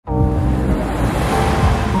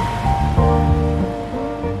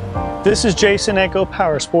This is Jason at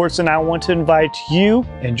GoPowerSports, and I want to invite you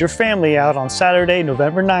and your family out on Saturday,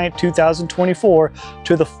 November 9th, 2024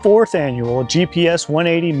 to the 4th annual GPS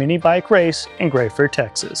 180 mini bike race in Graford,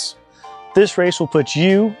 Texas. This race will put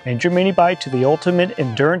you and your mini bike to the ultimate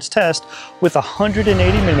endurance test with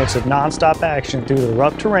 180 minutes of non-stop action through the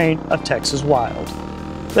rough terrain of Texas Wild.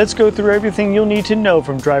 Let's go through everything you'll need to know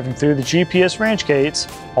from driving through the GPS ranch gates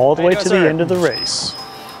all the way to the end of the race.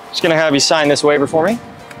 Just gonna have you sign this waiver for me.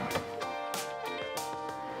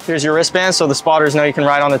 Here's your wristband so the spotters know you can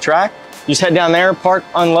ride on the track. You just head down there, park,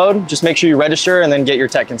 unload, just make sure you register and then get your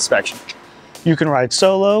tech inspection. You can ride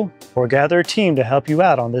solo or gather a team to help you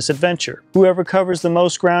out on this adventure. Whoever covers the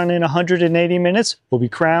most ground in 180 minutes will be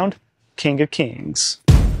crowned King of Kings.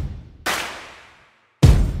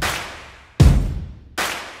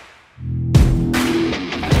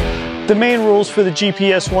 The main rules for the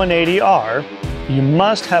GPS 180 are: you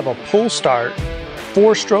must have a pull start,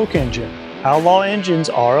 4-stroke engine. Outlaw engines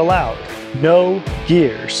are allowed. No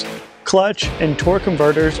gears. Clutch and torque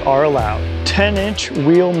converters are allowed. 10-inch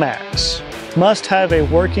wheel max. Must have a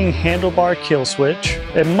working handlebar kill switch.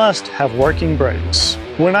 And must have working brakes.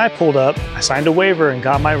 When I pulled up, I signed a waiver and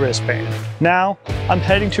got my wristband. Now, I'm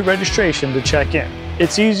heading to registration to check in.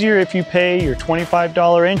 It's easier if you pay your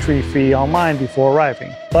 $25 entry fee online before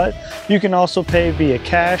arriving, but you can also pay via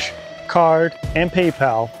cash, card, and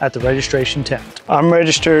PayPal at the registration tent. I'm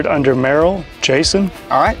registered under Merrill, Jason.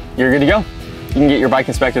 All right, you're good to go. You can get your bike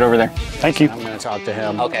inspected over there. Thank you. I'm gonna talk to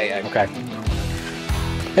him. Okay, yeah. Okay.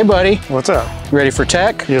 Hey buddy. What's up? Ready for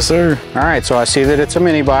tech? Yes, sir. All right, so I see that it's a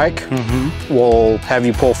mini bike. We'll have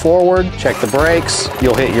you pull forward, check the brakes.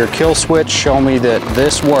 You'll hit your kill switch, show me that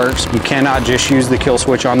this works. You cannot just use the kill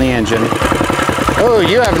switch on the engine. Oh,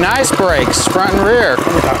 you have nice brakes, front and rear.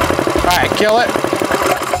 All right, kill it.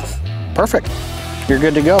 Perfect. You're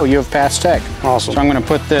good to go. You have passed tech. Awesome. So I'm going to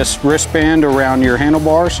put this wristband around your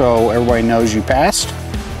handlebar so everybody knows you passed.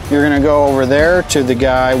 You're going to go over there to the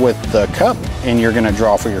guy with the cup and you're going to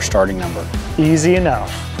draw for your starting number. Easy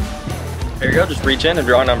enough. There you go. Just reach in and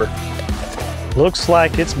draw a number. Looks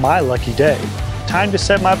like it's my lucky day. Time to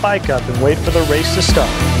set my bike up and wait for the race to start.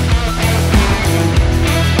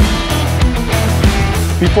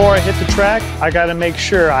 Before I hit the track, I got to make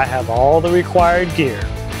sure I have all the required gear.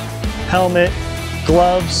 Helmet,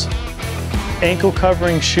 gloves, ankle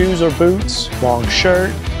covering shoes or boots, long shirt,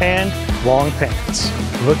 and long pants.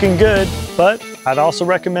 Looking good, but I'd also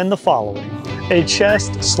recommend the following: a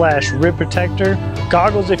chest/rib protector,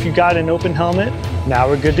 goggles if you got an open helmet. Now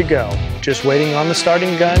we're good to go. Just waiting on the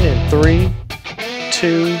starting gun in 3,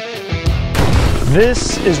 2.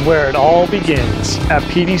 This is where it all begins, at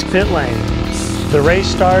Petey's pit lane. The race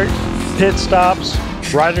start, pit stops,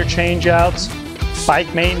 rider changeouts,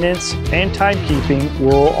 bike maintenance, and timekeeping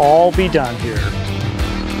will all be done here.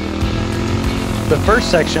 The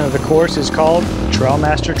first section of the course is called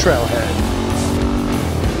Trailmaster Trailhead.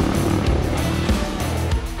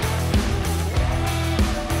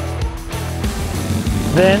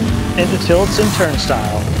 Then into Tillotson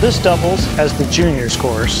Turnstile. This doubles as the juniors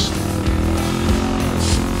course.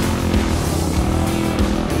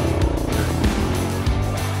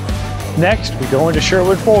 Next, we go into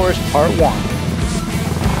Sherwood Forest Part 1.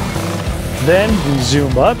 Then we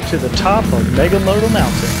zoom up to the top of Megamodal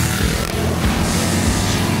Mountain.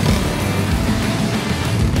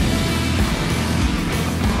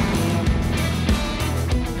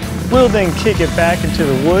 We'll then kick it back into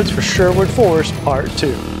the woods for Sherwood Forest Part 2.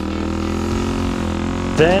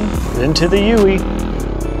 Then into the Yui.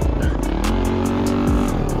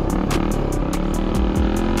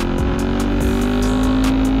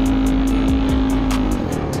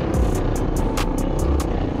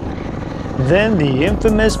 Then the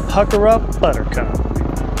infamous Pucker Up Buttercup.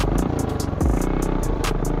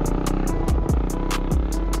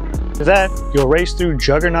 After that, you'll race through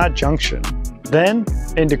Juggernaut Junction. Then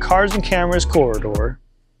into Cars and Cameras Corridor.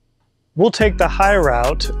 We'll take the high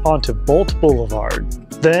route onto Bolt Boulevard.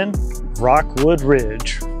 Then Rockwood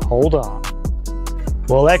Ridge. Hold on.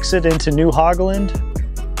 We'll exit into New Hogland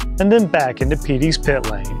and then back into Petey's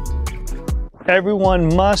pit lane.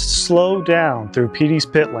 Everyone must slow down through Petey's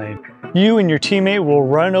pit lane. You and your teammate will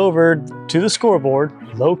run over to the scoreboard,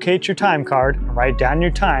 locate your time card, and write down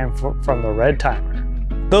your time from the red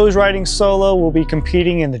timer. Those riding solo will be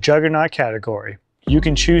competing in the Juggernaut category. You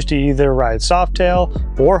can choose to either ride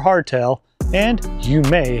softtail or hardtail, and you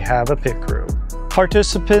may have a pit crew.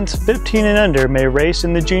 Participants 15 and under may race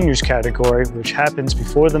in the juniors category, which happens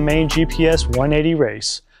before the main GPS 180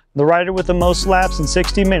 race. The rider with the most laps in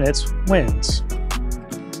 60 minutes wins.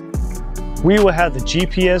 We will have the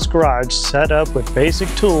GPS garage set up with basic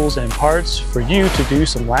tools and parts for you to do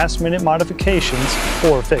some last-minute modifications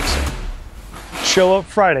or fixing. Show up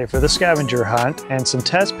Friday for the scavenger hunt and some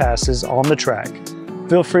test passes on the track.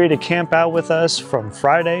 Feel free to camp out with us from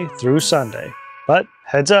Friday through Sunday. But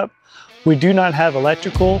heads up, we do not have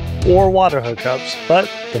electrical or water hookups, but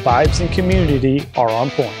the vibes and community are on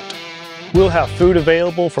point. We'll have food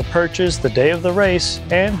available for purchase the day of the race,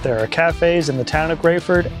 and there are cafes in the town of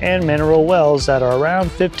Graford and Mineral Wells that are around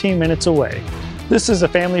 15 minutes away. This is a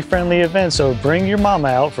family-friendly event, so bring your mama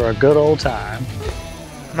out for a good old time.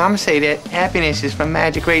 Mama say that happiness is from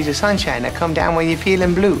magic rays of sunshine that come down when you're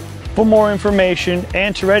feeling blue. For more information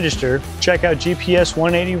and to register, check out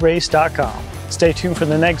GPS180race.com. Stay tuned for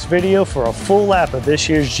the next video for a full lap of this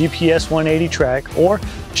year's GPS 180 track, or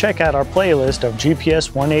check out our playlist of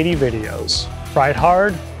GPS 180 videos. Ride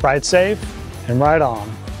hard, ride safe, and ride on.